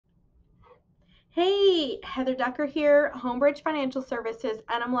Hey, Heather Ducker here, Homebridge Financial Services,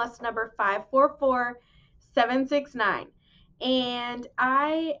 NMLS number 544769. And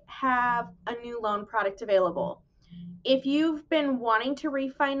I have a new loan product available. If you've been wanting to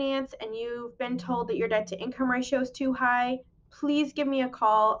refinance and you've been told that your debt to income ratio is too high, please give me a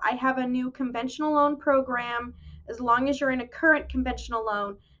call. I have a new conventional loan program. As long as you're in a current conventional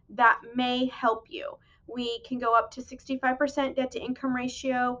loan, that may help you. We can go up to 65% debt to income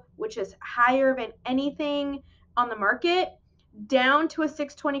ratio, which is higher than anything on the market, down to a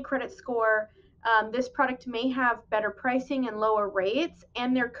 620 credit score. This product may have better pricing and lower rates,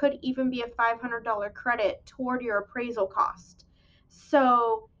 and there could even be a $500 credit toward your appraisal cost.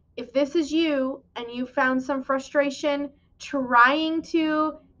 So, if this is you and you found some frustration trying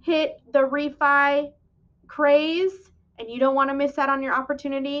to hit the refi craze and you don't want to miss out on your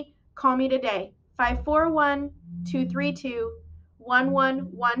opportunity, call me today.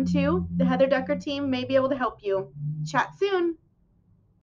 541-232-1112. The Heather Ducker team may be able to help you. Chat soon.